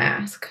to the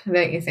mask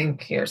that you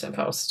think you're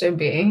supposed to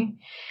be.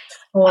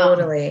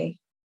 Totally.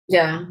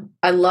 Yeah.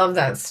 I love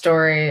that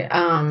story.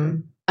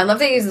 I love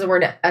that you use the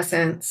word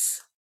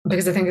essence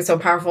because I think it's so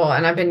powerful.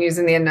 And I've been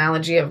using the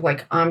analogy of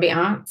like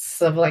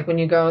ambiance of like when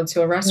you go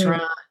to a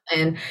restaurant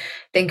and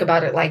think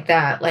about it like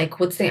that, like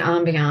what's the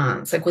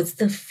ambiance? Like what's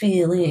the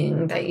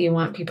feeling that you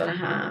want people to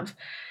have?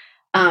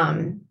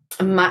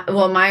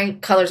 My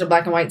colors are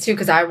black and white too,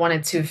 because I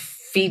wanted to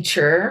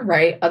feature,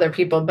 right, other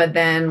people, but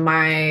then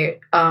my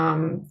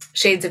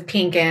shades of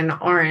pink and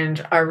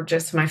orange are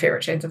just my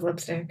favorite shades of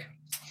lipstick.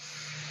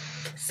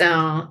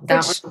 So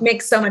that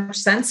makes so much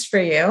sense for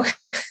you.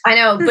 I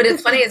know, but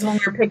it's funny is when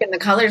we were picking the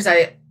colors,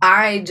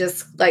 I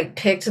just like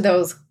picked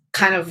those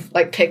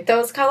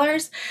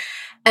colors.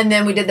 And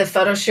then we did the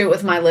photo shoot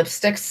with my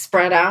lipstick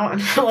spread out.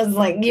 And I was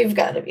like, you've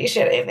got to be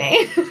shitting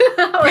me.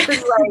 I was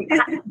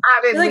like,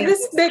 how did like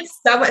this makes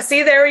so much.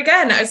 See, there we go.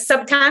 It's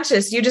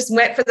subconscious. You just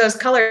went for those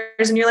colors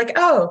and you're like,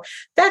 oh,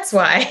 that's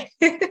why.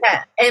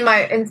 Yeah, and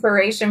my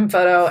inspiration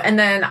photo, and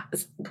then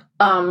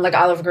like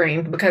olive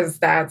green, because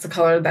that's a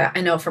color that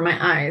I know for my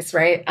eyes,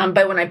 right?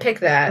 But when I picked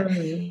that,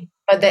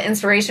 but the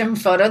inspiration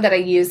photo that I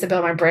used to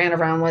build my brand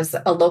around was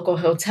a local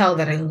hotel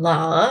that I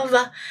love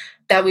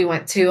that we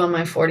went to on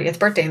my 40th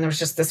birthday. And there was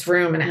just this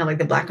room and it had like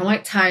the black and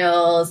white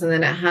tiles, and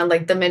then it had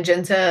like the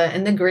magenta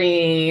and the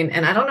green.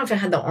 And I don't know if it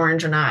had the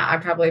orange or not. I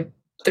probably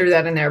threw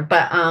that in there.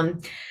 But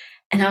and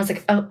I was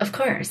like, oh, of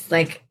course.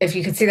 Like if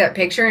you could see that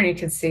picture and you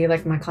could see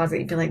like my closet,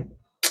 you'd be like,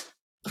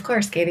 of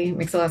course, Katie, it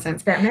makes a lot of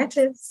sense. That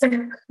matches.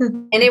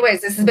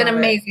 Anyways, this has been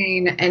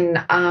amazing.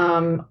 And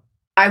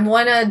I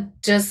want to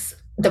just,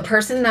 the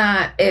person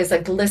that is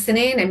like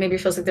listening and maybe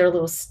feels like they're a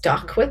little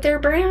stuck with their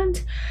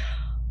brand,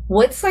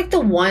 what's like the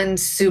one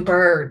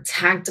super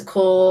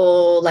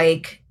tactical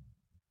like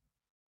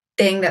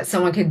thing that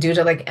someone could do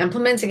to like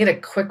implement to get a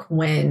quick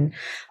win,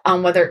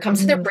 whether it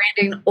comes to their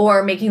branding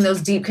or making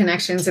those deep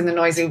connections in the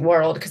noisy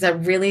world? Because I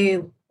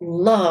really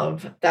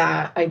love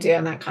that idea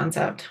and that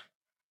concept.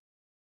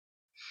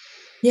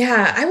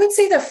 Yeah, I would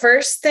say the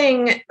first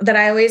thing that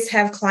I always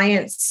have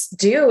clients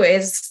do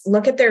is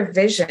look at their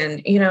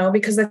vision,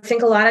 because I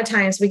think a lot of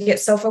times we get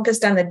so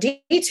focused on the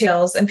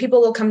details and people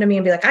will come to me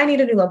and be like, I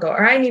need a new logo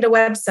or I need a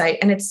website.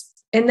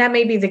 And that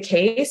may be the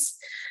case,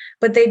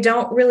 but they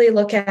don't really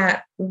look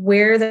at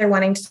where they're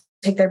wanting to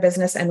take their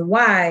business and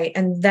why,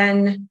 and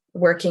then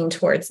working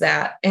towards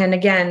that. And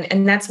again,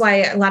 and that's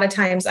why a lot of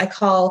times I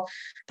call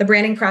the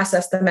branding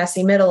process the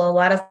messy middle. A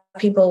lot of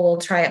people will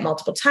try it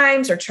multiple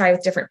times or try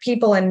with different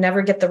people and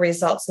never get the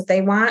results that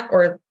they want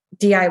or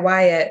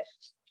DIY it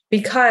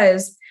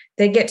because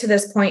they get to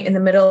this point in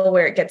the middle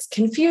where it gets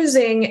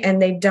confusing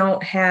and they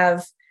don't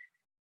have,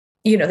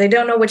 they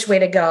don't know which way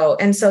to go.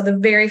 And so the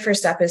very first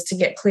step is to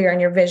get clear on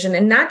your vision,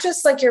 and not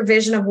just like your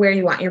vision of where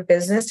you want your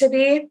business to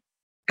be.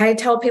 I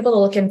tell people to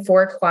look in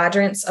 4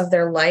 quadrants of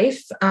their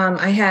life.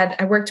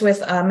 I worked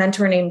with a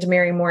mentor named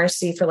Mary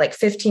Morrissey for like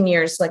 15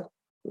 years, like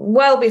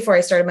well before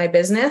I started my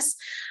business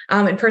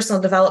in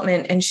personal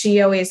development. And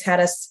she always had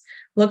us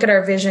look at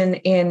our vision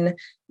in,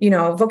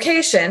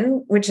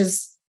 vocation, which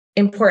is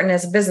important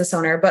as a business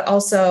owner, but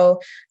also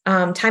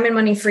time and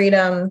money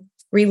freedom,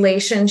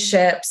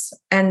 relationships,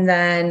 and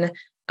then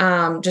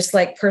just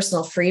like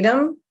personal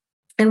freedom.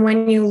 And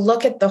when you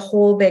look at the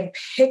whole big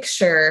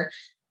picture,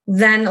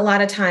 then a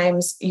lot of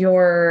times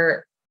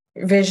your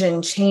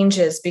vision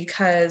changes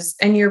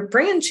and your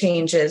brand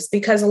changes,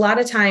 because a lot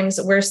of times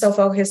we're so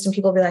focused and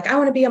people will be like, I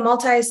want to be a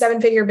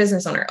multi-7-figure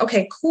business owner.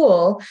 Okay,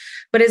 cool.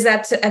 But is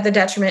that at the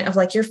detriment of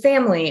like your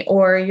family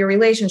or your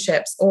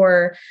relationships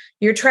or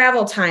your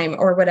travel time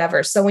or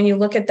whatever? So when you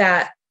look at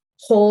that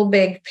whole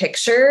big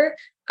picture,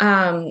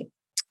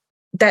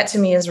 that to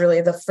me is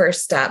really the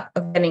first step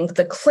of getting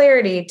the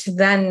clarity to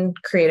then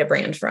create a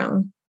brand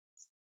from.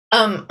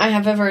 I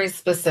have a very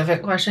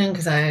specific question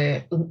because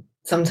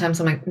sometimes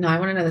I'm like, no, I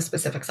want to know the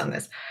specifics on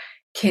this.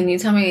 Can you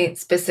tell me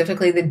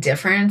specifically the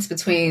difference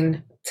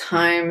between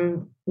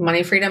time,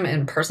 money freedom,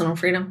 and personal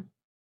freedom?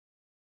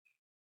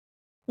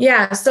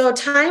 Yeah. So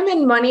time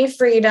and money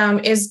freedom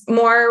is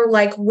more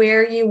like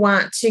where you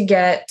want to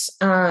get,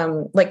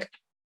 like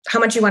how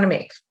much you want to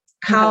make.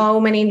 How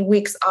many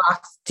weeks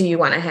off do you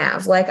want to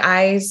have? Like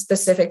I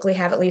specifically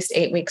have at least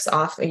 8 weeks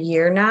off a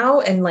year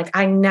now. And like,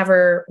 I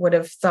never would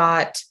have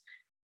thought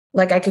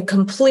like I could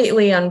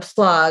completely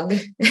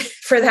unplug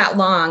for that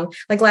long.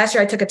 Like last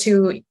year I took a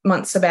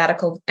 2-month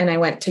sabbatical and I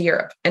went to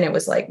Europe and it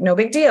was like, no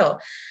big deal.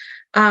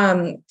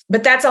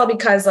 But that's all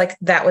because like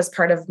that was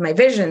part of my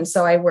vision.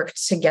 So I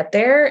worked to get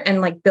there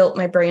and like built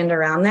my brand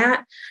around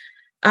that.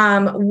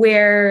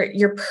 Where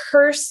your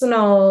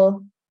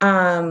personal,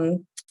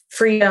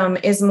 freedom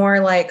is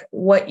more like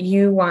what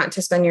you want to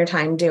spend your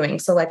time doing.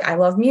 So like, I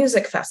love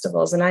music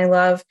festivals and I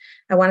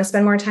want to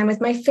spend more time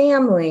with my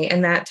family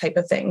and that type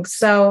of thing.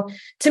 So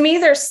to me,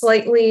 they're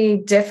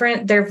slightly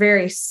different. They're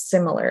very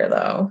similar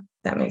though.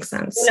 That makes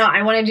sense. No,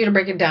 I wanted you to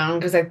break it down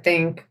because I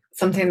think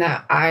something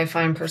that I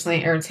find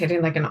personally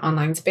irritating, like in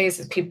online space,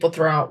 is people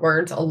throw out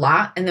words a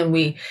lot and then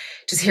we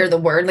just hear the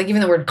word, like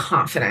even the word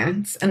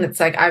confidence. And it's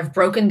like, I've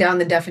broken down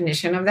the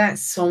definition of that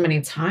so many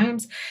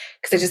times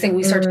because I just think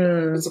we start to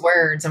use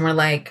words and we're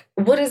like,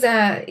 what does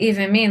that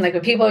even mean? Like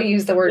when people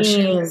use the word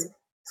shameless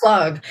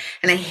plug,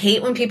 and I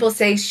hate when people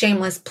say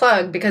shameless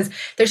plug because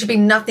there should be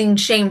nothing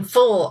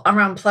shameful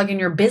around plugging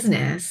your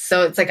business.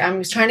 So it's like, I'm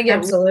just trying to get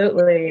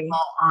absolutely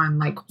on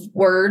like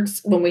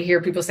words when we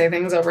hear people say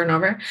things over and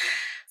over.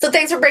 So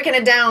thanks for breaking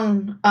it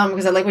down,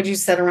 because I like what you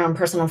said around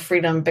personal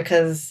freedom,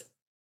 because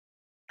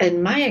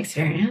in my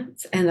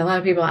experience and a lot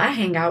of people I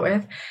hang out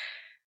with,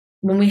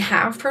 when we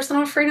have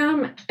personal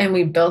freedom and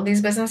we build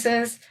these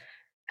businesses,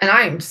 and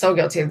I'm so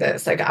guilty of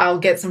this, like I'll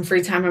get some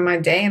free time in my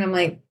day and I'm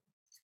like,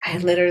 I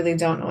literally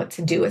don't know what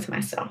to do with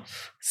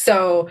myself.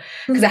 So,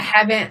 because I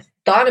haven't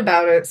thought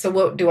about it. So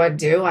what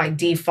do? I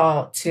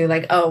default to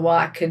like, oh, well,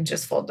 I could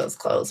just fold those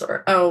clothes,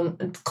 or, oh,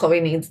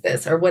 Chloe needs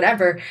this or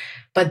whatever.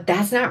 But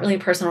that's not really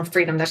personal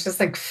freedom. That's just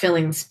like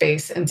filling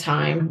space and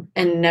time,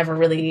 and never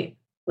really,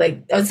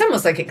 like, it's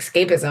almost like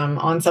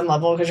escapism on some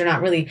level, because you're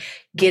not really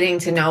getting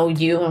to know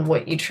you and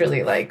what you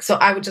truly like. So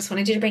I would just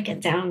wanted you to break it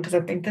down, because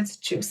I think that's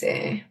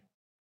juicy.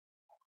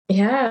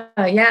 Yeah.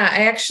 Yeah.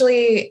 I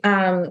actually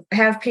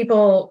have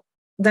people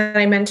that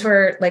I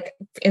mentor like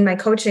in my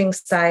coaching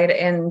side.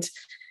 And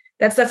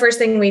that's the first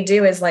thing we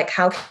do is like,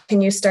 how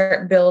can you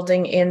start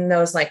building in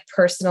those like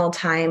personal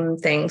time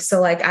things?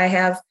 So like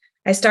I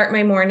start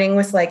my morning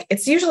with like,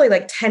 it's usually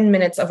like 10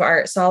 minutes of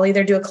art. So I'll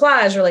either do a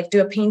collage or like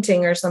do a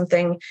painting or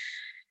something.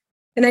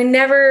 And I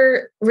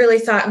never really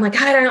thought, I'm like,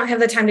 God, I don't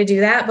have the time to do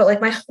that. But like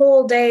my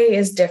whole day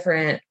is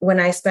different when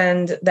I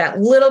spend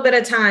that little bit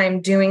of time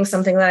doing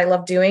something that I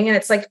love doing. And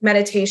it's like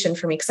meditation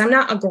for me, because I'm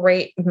not a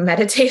great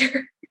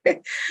meditator.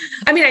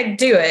 I mean, I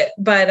do it,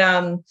 but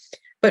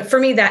for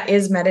me, that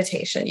is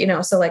meditation,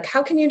 So like,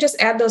 how can you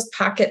just add those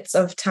pockets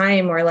of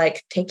time, or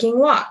like taking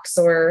walks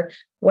or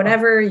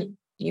whatever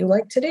you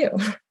like to do?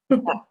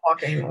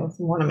 Walking is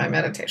one of my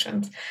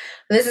meditations.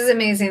 This is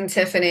amazing,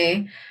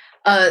 Tiffany.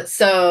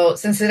 So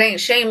since it ain't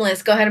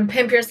shameless, go ahead and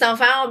pimp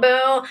yourself out,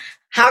 boo.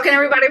 How can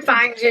everybody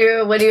find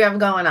you? What do you have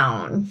going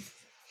on?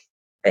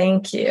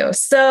 Thank you.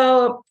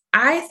 So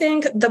I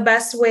think the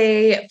best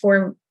way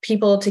for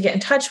people to get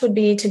in touch would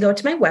be to go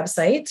to my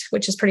website,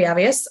 which is pretty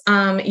obvious,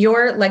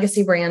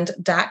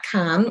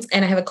 yourlegacybrand.com.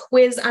 And I have a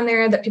quiz on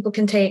there that people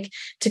can take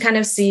to kind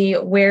of see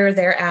where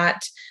they're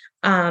at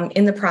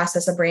in the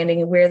process of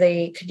branding and where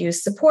they could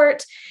use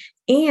support.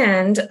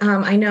 And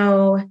I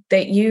know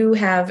that you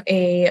have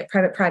a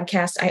private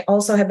podcast. I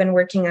also have been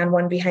working on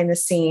one behind the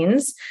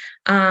scenes.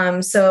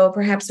 So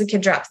perhaps we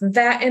could drop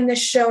that in the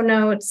show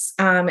notes.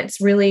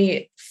 It's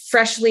really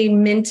freshly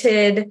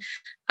minted.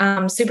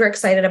 Super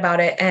excited about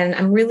it. And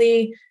I'm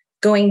really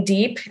going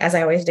deep, as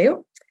I always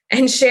do,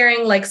 and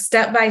sharing like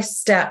step by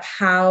step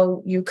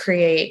how you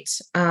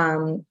create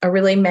a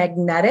really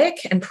magnetic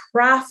and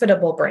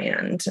profitable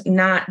brand,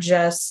 not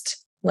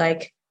just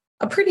like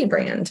a pretty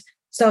brand.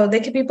 So they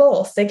could be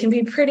both. They can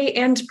be pretty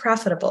and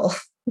profitable.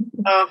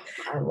 Oh,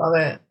 I love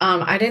it.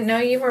 I didn't know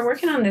you were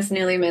working on this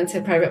newly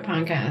minted private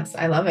podcast.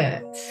 I love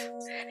it.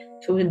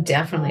 So we would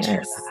definitely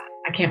share that.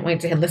 I can't wait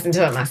to listen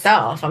to it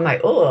myself. I'm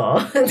like,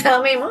 oh,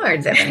 tell me more,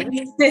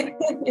 Tiffany.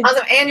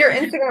 Awesome. And your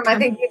Instagram,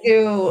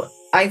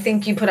 I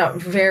think you put out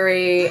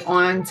very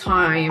on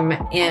time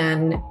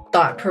and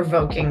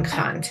thought-provoking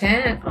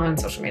content on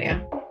social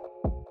media.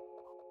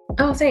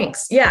 Oh,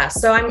 thanks. Yeah.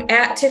 So I'm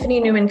at Tiffany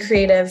Neuman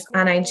Creative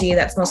on IG.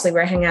 That's mostly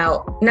where I hang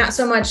out. Not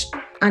so much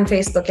on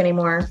Facebook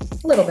anymore,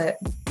 a little bit,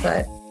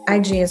 but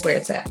IG is where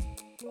it's at.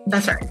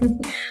 That's right.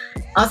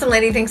 Awesome,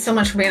 lady. Thanks so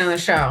much for being on the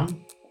show.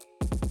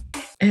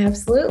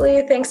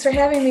 Absolutely. Thanks for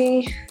having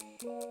me.